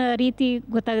ತಿಳಿಸುವಂಥ ರೀತಿ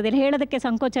ಗೊತ್ತಾಗೋದಿಲ್ಲ, ಹೇಳೋದಕ್ಕೆ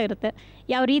ಸಂಕೋಚ ಇರುತ್ತೆ.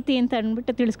 ಯಾವ ರೀತಿ ಅಂತ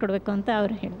ಅಂದ್ಬಿಟ್ಟು ತಿಳಿಸ್ಕೊಡ್ಬೇಕು ಅಂತ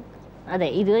ಅವರು ಹೇಳಿದ್ರು. ಅದೇ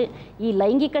ಇದು ಈ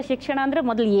ಲೈಂಗಿಕ ಶಿಕ್ಷಣ ಅಂದರೆ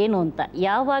ಮೊದಲು ಏನು ಅಂತ,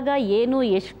 ಯಾವಾಗ, ಏನು,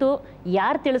 ಎಷ್ಟು,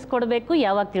 ಯಾರು ತಿಳಿಸ್ಕೊಡ್ಬೇಕು,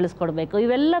 ಯಾವಾಗ ತಿಳಿಸ್ಕೊಡ್ಬೇಕು,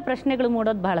 ಇವೆಲ್ಲ ಪ್ರಶ್ನೆಗಳು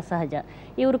ಮೂಡೋದು ಬಹಳ ಸಹಜ.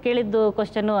 ಇವರು ಕೇಳಿದ್ದು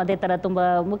ಕ್ವಶನ್ನು ಅದೇ ಥರ ತುಂಬ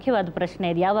ಮುಖ್ಯವಾದ ಪ್ರಶ್ನೆ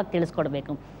ಇದು, ಯಾವಾಗ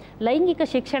ತಿಳಿಸ್ಕೊಡ್ಬೇಕು. ಲೈಂಗಿಕ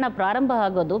ಶಿಕ್ಷಣ ಪ್ರಾರಂಭ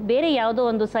ಆಗೋದು ಬೇರೆ ಯಾವುದೋ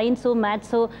ಒಂದು ಸೈನ್ಸು,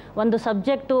 ಮ್ಯಾಥ್ಸು, ಒಂದು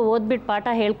ಸಬ್ಜೆಕ್ಟು ಓದ್ಬಿಟ್ಟು ಪಾಠ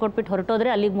ಹೇಳ್ಕೊಟ್ಬಿಟ್ಟು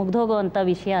ಹೊರಟೋದ್ರೆ ಅಲ್ಲಿಗೆ ಮುಗ್ದೋಗೋವಂಥ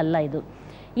ವಿಷಯ ಅಲ್ಲ ಇದು.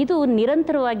 ಇದು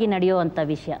ನಿರಂತರವಾಗಿ ನಡೆಯುವಂಥ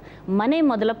ವಿಷಯ. ಮನೆ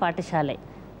ಮೊದಲ ಪಾಠಶಾಲೆ,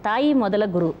 ತಾಯಿ ಮೊದಲ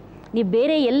ಗುರು. ನೀವು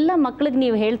ಬೇರೆ ಎಲ್ಲ ಮಕ್ಕಳಿಗೆ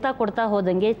ನೀವು ಹೇಳ್ತಾ ಕೊಡ್ತಾ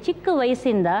ಹೋದಂಗೆ ಚಿಕ್ಕ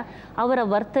ವಯಸ್ಸಿಂದ ಅವರ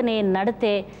ವರ್ತನೆ,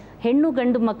 ನಡತೆ ಹೆಣ್ಣು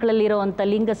ಗಂಡು ಮಕ್ಕಳಲ್ಲಿರುವಂಥ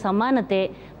ಲಿಂಗ ಸಮಾನತೆ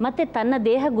ಮತ್ತು ತನ್ನ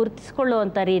ದೇಹ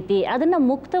ಗುರುತಿಸ್ಕೊಳ್ಳುವಂಥ ರೀತಿ ಅದನ್ನು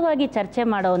ಮುಕ್ತವಾಗಿ ಚರ್ಚೆ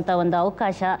ಮಾಡುವಂಥ ಒಂದು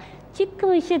ಅವಕಾಶ ಚಿಕ್ಕ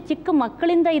ವಿಷಯ ಚಿಕ್ಕ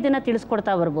ಮಕ್ಕಳಿಂದ ಇದನ್ನ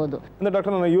ತಿಳಿಸ್ಕೊಡ್ತಾ ಬರ್ಬೋದು. ಅಂದ್ರೆ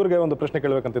ಡಾಕ್ಟರ್, ನಾನು ಇವ್ರಿಗೆ ಒಂದು ಪ್ರಶ್ನೆ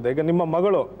ಕೇಳಬೇಕಂತಿದ್ದೆ. ಈಗ ನಿಮ್ಮ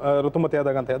ಮಗಳು ಋತುಮತಿ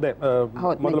ಆದಾಗ ಅಂತ ಅದೇ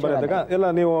ಮೊದಲು ಬರೆದಾಗ ಎಲ್ಲ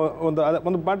ನೀವು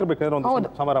ಒಂದು ಮಾಡಿರ್ಬೇಕಾದ್ರೆ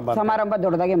ಒಂದು ಸಮಾರಂಭ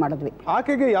ದೊಡ್ಡದಾಗೆ ಮಾಡಿದ್ವಿ.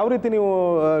 ಆಕೆಗೆ ಯಾವ ರೀತಿ ನೀವು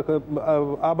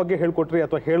ಆ ಬಗ್ಗೆ ಹೇಳ್ಕೊಟ್ರಿ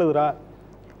ಅಥವಾ ಹೇಳಿದ್ರ?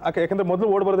 ಯಾಕಂದ್ರೆ ಮೊದಲು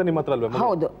ಓಡ್ ಬರೋದೇ ನಿಮ್ಮ ಹತ್ರ ಅಲ್ವೇ?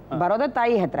 ಹೌದು, ಬರೋದೇ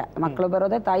ತಾಯಿ ಹತ್ರ. ಮಕ್ಕಳು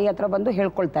ಬರೋದೇ ತಾಯಿ ಹತ್ರ ಬಂದು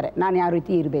ಹೇಳ್ಕೊಳ್ತಾರೆ, ನಾನು ಯಾವ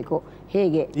ರೀತಿ ಇರಬೇಕು,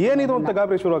 ಹೇಗೆ ಏನಿದು ಅಂತ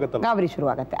ಗಾಬರಿ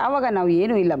ಶುರುವಾಗತ್ತೆ. ಆವಾಗ ನಾವು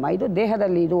ಏನೂ ಇಲ್ಲಮ್ಮ, ಇದು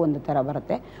ದೇಹದಲ್ಲಿ ಇದು ಒಂದು ಥರ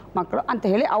ಬರುತ್ತೆ ಮಕ್ಕಳು ಅಂತ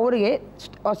ಹೇಳಿ ಅವರಿಗೆ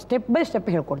ಸ್ಟೆಪ್ ಬೈ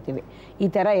ಸ್ಟೆಪ್ ಹೇಳ್ಕೊಡ್ತೀವಿ. ಈ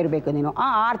ಥರ ಇರಬೇಕು ನೀನು,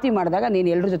 ಆರತಿ ಮಾಡಿದಾಗ ನೀನು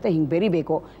ಎಲ್ಲರ ಜೊತೆ ಹಿಂಗೆ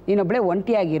ಬೆರಿಬೇಕು, ನೀನೊಬ್ಬಳೇ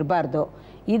ಒಂಟಿಯಾಗಿ ಇರಬಾರ್ದು,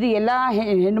 ಇದು ಎಲ್ಲ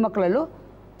ಹೆಣ್ಣು ಮಕ್ಕಳಲ್ಲೂ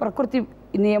ಪ್ರಕೃತಿ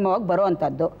ನಿಯಮವಾಗಿ ಬರೋ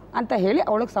ಅಂಥದ್ದು ಅಂತ ಹೇಳಿ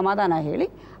ಅವಳಿಗೆ ಸಮಾಧಾನ ಹೇಳಿ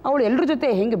ಅವಳು ಎಲ್ಲರ ಜೊತೆ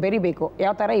ಹೆಂಗೆ ಬೆರಿಬೇಕು,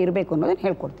 ಯಾವ ಥರ ಇರಬೇಕು ಅನ್ನೋದನ್ನ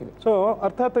ಹೇಳ್ಕೊಡ್ತೀವಿ. ಸೊ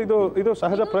ಅರ್ಥಾತ್ ಇದು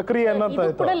ಸಹಜ ಪ್ರಕ್ರಿಯೆ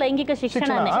ಅನ್ನೋಂತ ಲೈಂಗಿಕ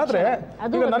ಶಿಕ್ಷಣ. ಆದ್ರೆ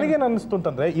ಈಗ ನನಗೇನು ಅನಿಸ್ತು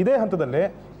ಅಂತಂದ್ರೆ, ಇದೇ ಹಂತದಲ್ಲಿ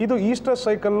ಇದು ಈಸ್ಟ್ರಸ್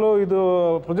ಸೈಕಲ್ಲು, ಇದು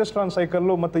ಪ್ರೊಜೆಸ್ಟ್ರಾನ್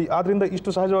ಸೈಕಲ್ಲು, ಮತ್ತೆ ಆದ್ರಿಂದ ಇಷ್ಟು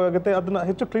ಸಹಜವಾಗುತ್ತೆ. ಅದನ್ನ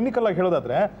ಹೆಚ್ಚು ಕ್ಲಿನಿಕಲ್ ಆಗಿ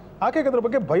ಹೇಳೋದಾದ್ರೆ ಆಕೆಗೆ ಅದ್ರ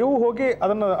ಬಗ್ಗೆ ಭಯವೂ ಹೋಗಿ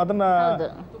ಅದನ್ನ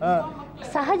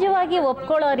ಸಹಜವಾಗಿ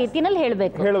ಒಪ್ಕೊಳ್ಳೋ ರೀತಿನಲ್ಲಿ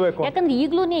ಹೇಳಬೇಕು. ಯಾಕಂದ್ರೆ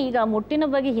ಈಗಲೂ ಈಗ ಮುಟ್ಟಿನ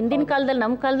ಬಗ್ಗೆ, ಹಿಂದಿನ ಕಾಲದಲ್ಲಿ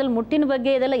ನಮ್ಮ ಕಾಲದಲ್ಲಿ ಮುಟ್ಟಿನ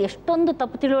ಬಗ್ಗೆ ಇದೆಲ್ಲ ಎಷ್ಟೊಂದು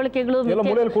ತಪ್ಪು ತಿಳುವಳಿಕೆಗಳು,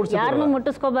 ಯಾರನ್ನೂ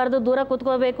ಮುಟ್ಟಿಸ್ಕೋಬಾರ್ದು, ದೂರ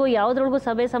ಕೂತ್ಕೋಬೇಕು, ಯಾವ್ದ್ರೊಳಗೂ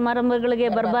ಸಭೆ ಸಮಾರಂಭಗಳಿಗೆ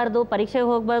ಬರಬಾರ್ದು, ಪರೀಕ್ಷೆಗೆ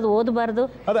ಹೋಗ್ಬಾರ್ದು, ಓದಬಾರ್ದು.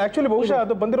 ಅದು ಆಕ್ಚುಲಿ ಬಹುಶಃ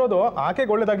ಅದು ಬಂದಿರೋದು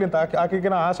ಆಕೆಗೆ ಒಳ್ಳೇದಾಗ್ಲಿ ಅಂತ,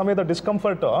 ಆಕೆಗೆ ಆ ಸಮಯದ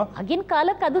ಡಿಸ್ಕಂಫರ್ಟ್ ಆಗಿನ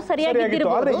ಕಾಲಕ್ಕೆ ಅದು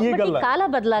ಸರಿಯಾಗಿರ್ಬೋದು, ಕಾಲ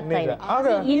ಬದಲಾಗ್ತಾ ಇದೆ.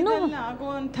 ಇನ್ನು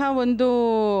ಆಗುವಂಥ ಒಂದು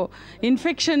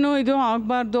ಇನ್ಫೆಕ್ಷನ್ ಇದು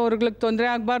ಆಗಬಾರ್ದು, ಅವ್ರಿಗೆ ತೊಂದರೆ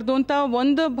ಆಗಬಾರ್ದು ಅಂತ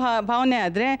ಒಂದು ಭಾವನೆ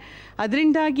ಆದ್ರೆ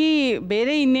ಅದರಿಂದಾಗಿ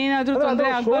ಬೇರೆ ಇನ್ನೇನಾದ್ರೂ ತೊಂದರೆ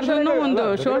ಆಗಬಾರ್ದು ಅನ್ನೋ ಒಂದು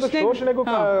ಶೋಷಣೆಗೂ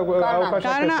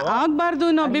ಕಾರಣ ಆಗಬಾರ್ದು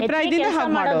ಅನ್ನೋ ಅಭಿಪ್ರಾಯದಿಂದ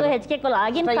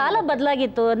ಆಗಿನ ಕಾಲ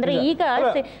ಬದಲಾಗಿತ್ತು. ಅಂದ್ರೆ ಈಗ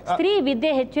ಸ್ತ್ರೀ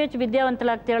ವಿದ್ಯೆ ಹೆಚ್ಚು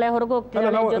ವಿದ್ಯಾವಂತಲಾಗ್ತಾಳೆ, ಹೊರಗೆ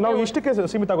ಹೋಗ್ತಾಳೆ. ನಾವು ಇಷ್ಟಕ್ಕೆ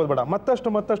ಸೀಮಿತ ಆಗೋದು ಬೇಡ, ಮತ್ತಷ್ಟು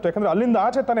ಯಾಕಂದ್ರೆ ಅಲ್ಲಿಂದ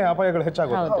ಆಚೆ ತಾನೇ ಅಪಾಯಗಳು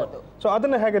ಹೆಚ್ಚಾಗೋದು. ಸೊ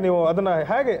ಅದನ್ನ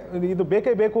ಹೇಗೆ ಇದು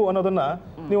ಬೇಕೇ ಬೇಕು ಅನ್ನೋದನ್ನ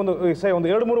ನೀವು ಒಂದು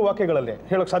 2-3 ವಾಕ್ಯಗಳಲ್ಲಿ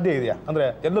ಹೇಳಕ್ ಸಾಧ್ಯ ಇದೆಯಾ? ಅಂದ್ರೆ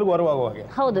ಎಲ್ಲರಿಗೂ ಅರಿವಾಗುವ ಹಾಗೆ.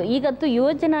 ಹೌದು, ಈಗಂತೂ ಯುವ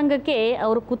ಜನಾಂಗಕ್ಕೆ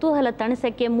ಅವ್ರ ಕುತೂಹಲ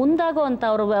ತಣಿಸಕ್ಕೆ ಮುಂದಾಗುವಂತ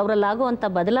ಅವರಲ್ಲಾಗುವಂತ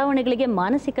ಬದಲಾವಣೆಗಳಿಗೆ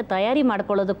ಮಾನಸಿಕ ತಯಾರಿ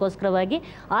ಮಾಡ್ಕೊಳ್ಳೋದಕ್ಕೋಸ್ಕರವಾಗಿ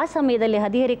ಆ ಸಮಯದಲ್ಲಿ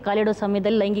ಹದಿಹರಿಗೆ ಕಾಲಿಡೋ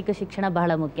ಸಮಯದಲ್ಲಿ ಲೈಂಗಿಕ ಶಿಕ್ಷಣ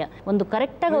ಬಹಳ ಮುಖ್ಯ. ಒಂದು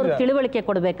ಕರೆಕ್ಟ್ ಆಗಿ ಅವ್ರಿಗೆ ತಿಳುವಳಿಕೆ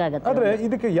ಕೊಡಬೇಕಾಗತ್ತೆ. ಆದ್ರೆ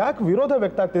ಇದಕ್ಕೆ ಯಾಕೆ ವಿರೋಧ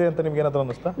ವ್ಯಕ್ತ ಆಗ್ತಿದೆ ಅಂತ ನಿಮ್ಗೆ ಏನಾದ್ರು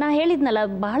ಅನಿಸ್ತಾ? ನಾ ಹೇಳಿದ್ನಲ್ಲ,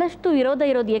 ಬಹಳಷ್ಟು ವಿರೋಧ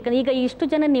ಇರೋದು. ಯಾಕಂದ್ರೆ ಈಗ ಇಷ್ಟು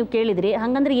ಜನ ನೀವು ಕೇಳಿದ್ರಿ,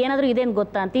 ಹಂಗಂದ್ರೆ ಏನಾದ್ರೂ ಇದೇನು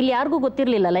ಗೊತ್ತಾ ಅಂತ. ಇಲ್ಲಿ ಯಾರಿಗೂ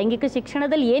ಗೊತ್ತಿರ್ಲಿಲ್ಲ ಲೈಂಗಿಕ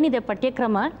ಶಿಕ್ಷಣದಲ್ಲಿ ಏನಿದೆ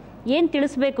ಪಠ್ಯಕ್ರಮ, ಏನ್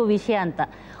ತಿಳಿಸ್ಬೇಕು ವಿಷಯ ಅಂತ.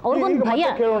 ಅವ್ರಿಗೊಂದು ಭಯ.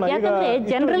 ಯಾಕಂದ್ರೆ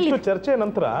ಜನರಲ್ಲಿ ಚರ್ಚೆ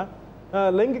ನಂತರ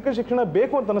ಲೈಂಗಿಕ ಶಿಕ್ಷಣ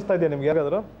ಬೇಕು ಅಂತ ಅನಿಸ್ತಾ ಇದೆಯಾ ನಿಮ್ಗೆ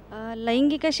ಯಾರಾದರೂ?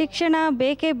 ಲೈಂಗಿಕ ಶಿಕ್ಷಣ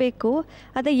ಬೇಕೇ ಬೇಕು.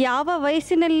 ಅದೇ ಯಾವ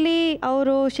ವಯಸ್ಸಿನಲ್ಲಿ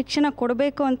ಅವರು ಶಿಕ್ಷಣ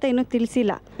ಕೊಡಬೇಕು ಅಂತ ಇನ್ನೂ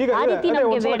ತಿಳಿಸಿಲ್ಲ. ಈಗ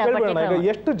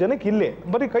ಎಷ್ಟು ಜನಕ್ಕೆ ಇಲ್ಲಿ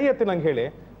ಬರೀ ಕೈ ಎತ್ತಿ ನಂಗೆ ಹೇಳಿ,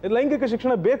 ಲೈಂಗಿಕ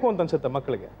ಶಿಕ್ಷಣ ಬೇಕು ಅಂತ ಅನ್ಸುತ್ತೆ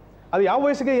ಮಕ್ಕಳಿಗೆ? ಅದು ಯಾವ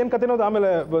ವಯಸ್ಸಿಗೆ ಏನ್ ಕತೆ ಅನ್ನೋದು ಆಮೇಲೆ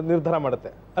ನಿರ್ಧಾರ ಮಾಡುತ್ತೆ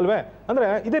ಅಲ್ವೇ? ಅಂದ್ರೆ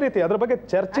ಇದೇ ರೀತಿ ಅದ್ರ ಬಗ್ಗೆ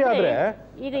ಚರ್ಚೆ ಆದ್ರೆ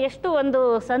ಈಗ ಎಷ್ಟು ಒಂದು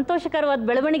ಸಂತೋಷಕರವಾದ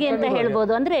ಬೆಳವಣಿಗೆ ಅಂತ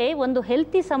ಹೇಳ್ಬೋದು. ಅಂದ್ರೆ ಒಂದು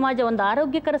ಹೆಲ್ತಿ ಸಮಾಜ, ಒಂದು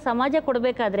ಆರೋಗ್ಯಕರ ಸಮಾಜ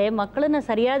ಕೊಡಬೇಕಾದ್ರೆ ಮಕ್ಕಳನ್ನ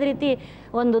ಸರಿಯಾದ ರೀತಿ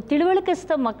ಒಂದು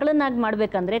ತಿಳುವಳಿಕೆಸ್ತ ಮಕ್ಕಳನ್ನಾಗಿ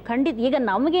ಮಾಡ್ಬೇಕಂದ್ರೆ ಖಂಡಿತ. ಈಗ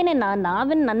ನಮಗೇನೆ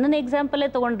ನನ್ನನ್ನ ಎಕ್ಸಾಂಪಲೇ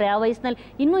ತಗೊಂಡ್ರೆ ಆ ವಯಸ್ಸಿನಲ್ಲಿ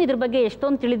ಇನ್ನೂ ಇದ್ರ ಬಗ್ಗೆ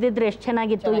ಎಷ್ಟೊಂದು ತಿಳಿದಿದ್ರೆ ಎಷ್ಟು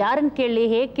ಚೆನ್ನಾಗಿತ್ತು. ಯಾರನ್ನ ಕೇಳಲಿ,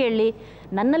 ಹೇಗೆ ಕೇಳಲಿ?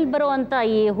 ನನ್ನಲ್ಲಿ ಬರುವಂತ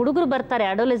ಈ ಹುಡುಗರು ಬರ್ತಾರೆ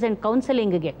ಅಡೋಲೆಸೆಂಟ್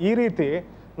ಕೌನ್ಸಿಲಿಂಗ್ಗೆ. ಈ ರೀತಿ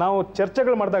ನಾವು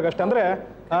ಚರ್ಚೆಗಳು ಮಾಡಿದಾಗ ಅಷ್ಟೇ. ಅಂದ್ರೆ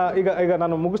ಈಗ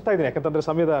ನಾನು ಮುಗಿಸ್ತಾ ಇದ್ದೀನಿ, ಯಾಕಂತಂದ್ರೆ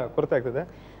ಸಮಯದ ಕೊರತೆ ಆಗ್ತಿದೆ.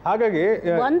 ಹಾಗಾಗಿ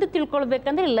ಒಂದು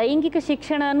ತಿಳ್ಕೊಳ್ಬೇಕಂದ್ರೆ ಲೈಂಗಿಕ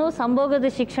ಶಿಕ್ಷಣನು ಸಂಭೋಗದ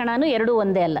ಶಿಕ್ಷಣನು ಎರಡೂ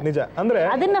ಒಂದೇ ಅಲ್ಲ. ನಿಜ. ಅಂದ್ರೆ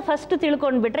ಅದನ್ನ ಫಸ್ಟ್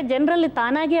ತಿಳ್ಕೊಂಡ್ಬಿಟ್ರೆ ಜನರಲ್ಲಿ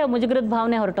ತಾನಾಗಿ ಆ ಮುಜುಗರದ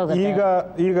ಭಾವನೆ ಹೊರಟೋಗುತ್ತೆ.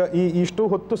 ಈಗ ಇಷ್ಟು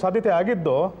ಹೊತ್ತು ಸಾಧ್ಯತೆ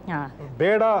ಆಗಿದ್ದು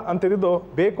ಬೇಡ ಅಂತಿದ್ದು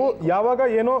ಬೇಕು, ಯಾವಾಗ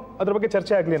ಏನೋ ಅದ್ರ ಬಗ್ಗೆ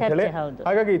ಚರ್ಚೆ ಆಗ್ಲಿ ಅಂತ ಹೇಳಿ.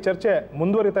 ಹಾಗಾಗಿ ಈ ಚರ್ಚೆ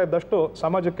ಮುಂದುವರಿತಾ ಇದ್ದಷ್ಟು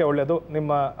ಸಮಾಜಕ್ಕೆ ಒಳ್ಳೆಯದು.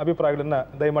 ನಿಮ್ಮ ಅಭಿಪ್ರಾಯಗಳನ್ನ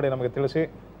ದಯಮಾಡಿ ನಮಗೆ ತಿಳಿಸಿ.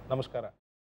 ನಮಸ್ಕಾರ.